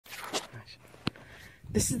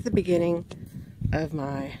This is the beginning of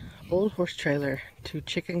my old horse trailer to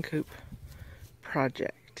chicken coop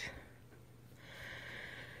project.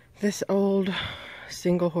 This old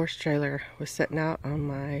single horse trailer was sitting out on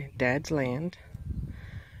my dad's land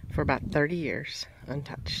for about 30 years,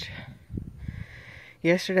 untouched.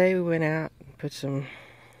 Yesterday we went out and put some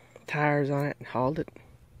tires on it and hauled it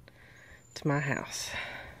to my house.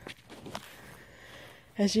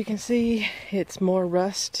 As you can see, it's more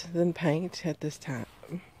rust than paint at this time.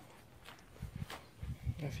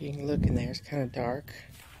 If you can look in there, it's kind of dark.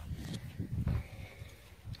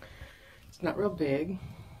 It's not real big,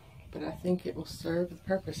 but I think it will serve the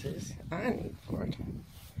purposes I need for it.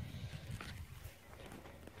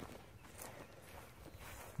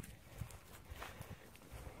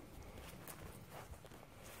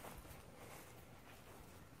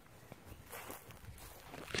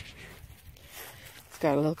 It's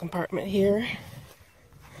got a little compartment here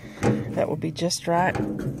that will be just right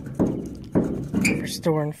for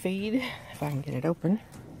storing feed, if I can get it open.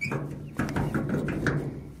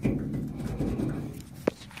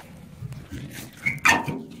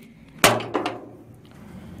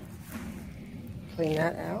 Clean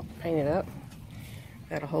that out, paint it up.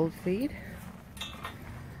 That'll hold feed.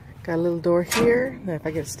 Got a little door here that if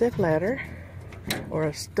I get a step ladder or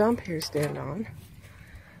a stump here to stand on,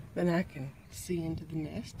 then I can see into the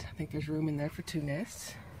nest. I think there's room in there for 2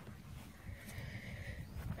 nests.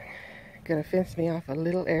 Gonna fence me off a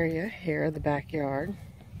little area here in the backyard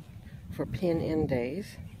for pen-in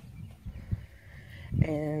days.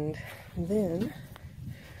 And then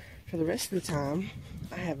for the rest of the time,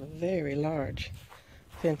 I have a very large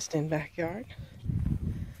fenced-in backyard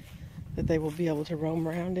that they will be able to roam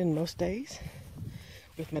around in most days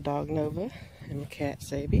with my dog Nova and my cat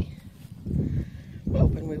Sadie. I'm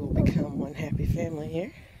hoping we will become one happy family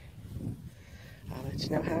here. I'll let you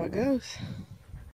know how it goes.